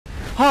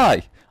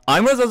Hi,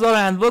 I'm Razazar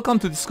and welcome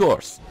to this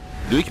course.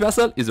 Duik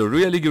Bassel is a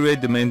really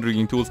great domain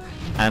rigging tools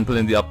and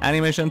plenty of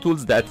animation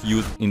tools that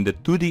use in the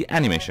 2D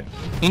animation.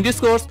 In this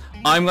course,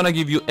 I'm gonna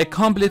give you a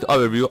complete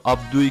overview of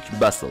Duik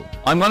Bassel.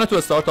 I'm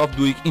gonna start off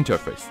Duik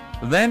interface.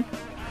 Then,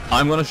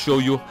 I'm gonna show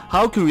you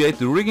how to create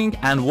the rigging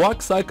and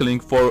walk cycling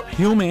for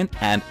human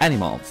and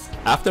animals.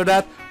 After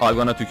that, I'm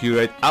gonna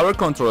create our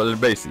controller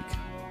basic.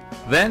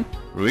 Then,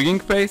 rigging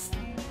face,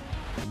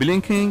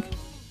 blinking,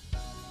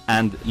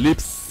 and lip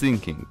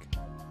syncing.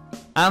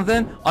 And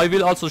then I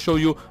will also show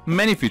you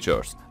many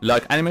features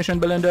like animation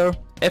blender,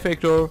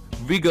 effector,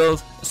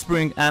 wiggles,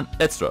 spring and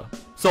etc.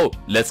 So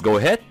let's go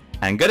ahead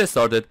and get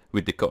started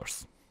with the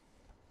course.